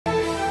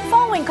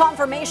Following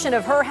confirmation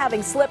of her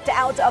having slipped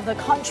out of the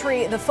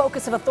country, the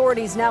focus of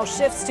authorities now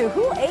shifts to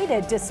who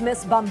aided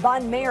dismissed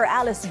Bamban Mayor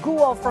Alice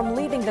Guo from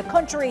leaving the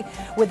country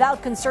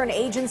without concerned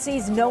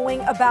agencies knowing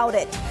about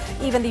it.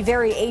 Even the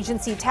very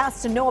agency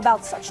tasked to know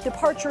about such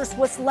departures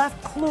was left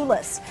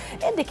clueless,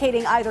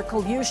 indicating either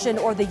collusion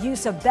or the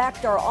use of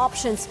backdoor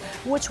options,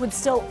 which would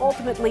still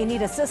ultimately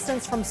need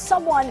assistance from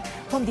someone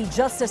whom the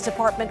Justice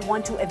Department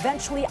want to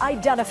eventually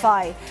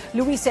identify.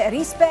 Luisa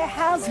Erispe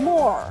has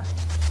more.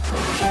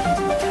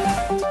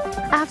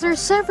 After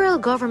several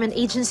government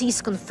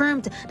agencies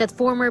confirmed that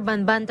former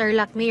Bamban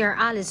Tarlac Mayor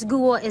Alice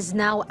Guo is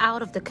now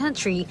out of the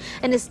country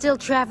and is still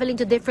traveling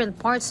to different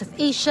parts of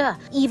Asia,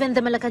 even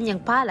the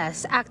Malacanang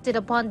Palace acted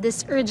upon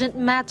this urgent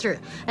matter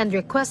and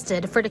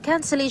requested for the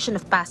cancellation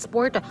of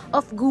passport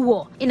of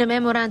Guo. In a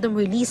memorandum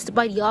released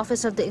by the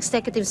Office of the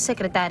Executive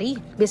Secretary,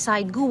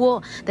 beside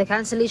Guo, the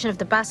cancellation of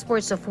the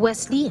passports of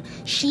Wesley,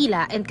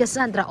 Sheila, and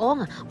Cassandra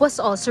Ong was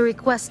also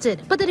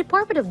requested. But the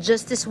Department of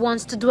Justice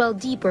wants to dwell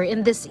deeper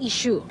in this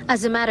issue.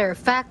 As a matter of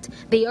fact,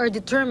 they are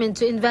determined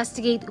to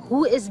investigate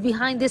who is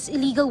behind this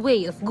illegal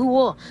way of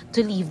Guo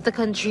to leave the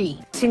country.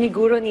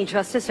 Siniguro ni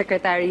Justice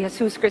Secretary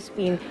Jesus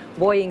Crispin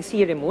Boyeng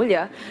C.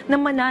 Remulla na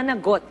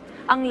mananagot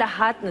ang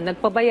lahat na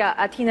nagpabaya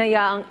at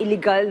hinayaang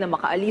iligal na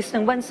makaalis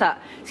ng bansa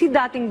si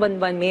dating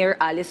Bamban Mayor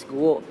Alice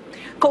Guo.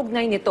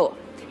 Kaugnay nito,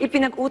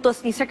 ipinag-utos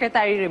ni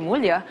Secretary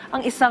Remulla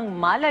ang isang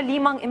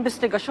malalimang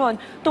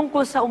investigasyon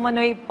tungkol sa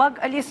umano'y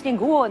pag-alis ni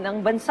Guo ng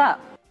bansa.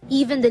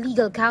 Even the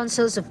legal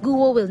counsels of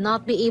Guo will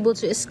not be able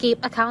to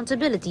escape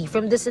accountability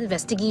from this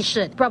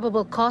investigation.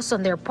 Probable cause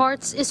on their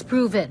parts is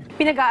proven.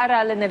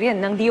 Pinag-aaralan na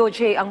rin ng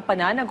DOJ ang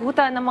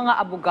pananagutan ng mga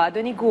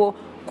abogado ni Guo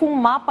kung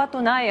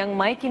mapatunayang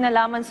may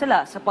kinalaman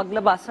sila sa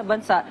paglabas sa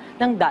bansa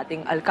ng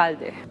dating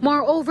alkalde.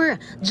 Moreover,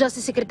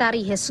 Justice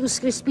Secretary Jesus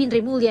Crispin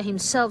Remulla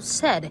himself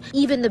said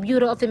even the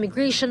Bureau of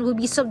Immigration will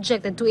be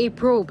subjected to a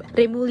probe.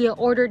 Remulla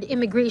ordered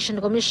Immigration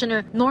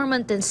Commissioner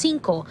Norman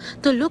Tencinco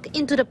to look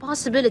into the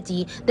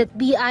possibility that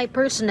BI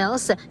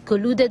personnel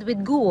colluded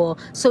with Guo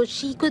so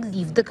she could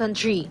leave the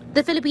country.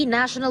 The Philippine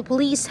National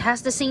Police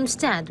has the same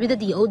stand with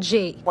the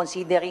DOJ.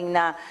 Considering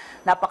na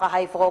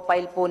napaka-high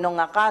profile po nung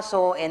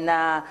kaso and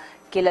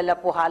kilala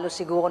po halos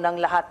siguro ng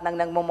lahat ng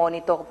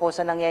nagmo-monitor po sa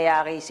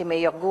nangyayari si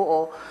Mayor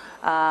Guo,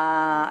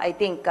 I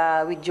think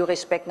with due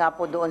respect nga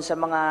po doon sa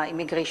mga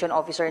immigration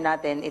officer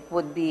natin, it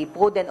would be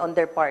prudent on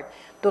their part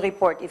to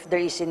report if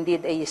there is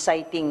indeed a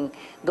sighting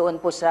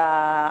doon po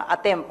sa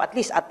attempt, at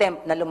least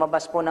attempt na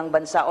lumabas po ng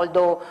bansa.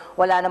 Although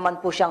wala naman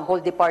po siyang whole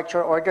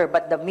departure order,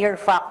 but the mere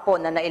fact po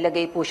na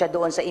nailagay po siya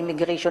doon sa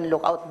immigration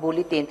lookout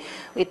bulletin,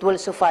 it will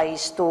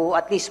suffice to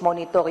at least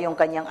monitor yung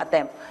kanyang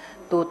attempt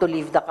to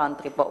leave the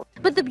country po.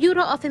 But the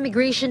Bureau of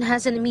Immigration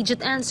has an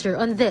immediate answer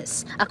on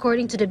this.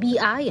 According to the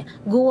BI,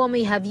 Guo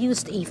may have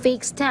used a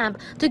fake stamp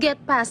to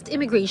get past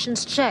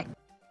immigration's check.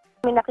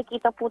 May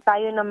nakikita po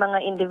tayo ng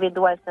mga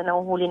individuals na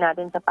nahuhuli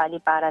natin sa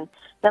paliparan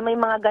na may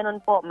mga ganun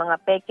po, mga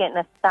peke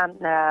na stamp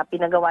na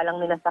pinagawa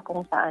lang nila sa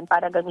kung saan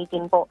para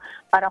gamitin po,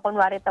 para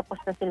kunwari tapos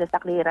na sila sa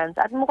clearance.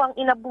 At mukhang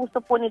inabuso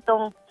po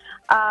nitong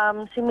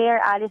si Mayor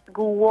Alice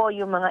Guo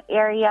yung mga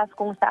areas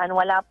kung saan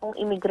wala pong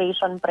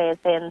immigration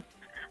presence.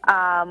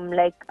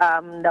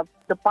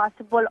 The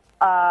possible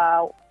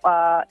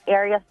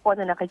areas po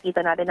na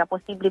nakikita natin na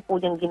posible po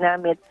niyang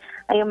ginamit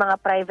ay yung mga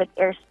private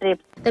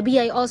airstrips. The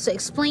BI also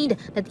explained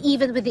that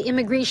even with the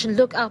Immigration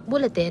Lookout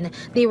Bulletin,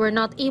 they were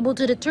not able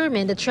to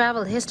determine the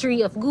travel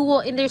history of Guo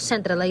in their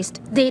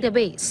centralized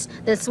database.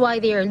 That's why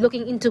they are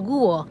looking into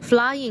Guo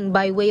flying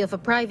by way of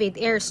a private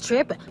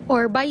airstrip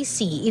or by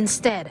sea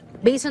instead.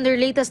 Based on their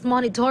latest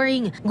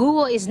monitoring,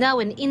 Guo is now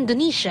in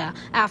Indonesia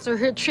after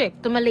her trip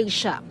to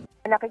Malaysia.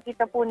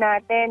 Nakikita po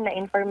natin na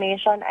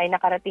information ay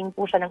nakarating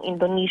po siya ng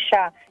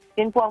Indonesia.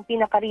 Yun po ang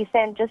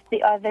pinaka-recent. Just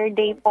the other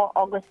day po,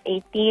 August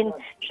 18,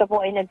 siya po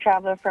ay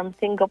nag-travel from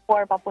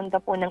Singapore papunta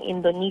po ng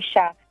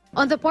Indonesia.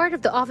 On the part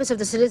of the Office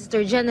of the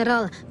Solicitor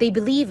General, they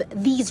believe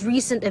these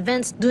recent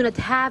events do not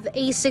have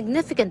a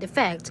significant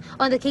effect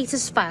on the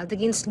cases filed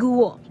against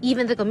Guo.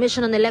 Even the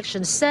Commission on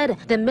Elections said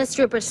the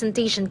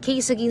misrepresentation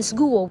case against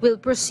Guo will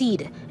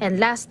proceed.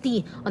 And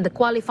lastly, on the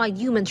qualified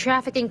human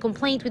trafficking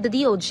complaint with the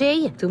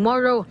DOJ,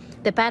 tomorrow,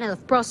 the panel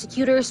of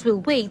prosecutors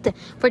will wait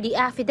for the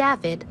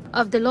affidavit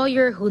of the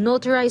lawyer who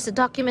notarized the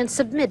documents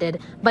submitted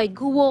by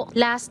Guo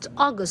last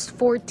August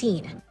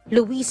 14.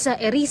 Luisa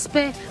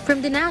Erispe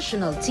from the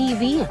National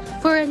TV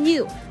for a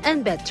new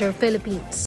and better Philippines.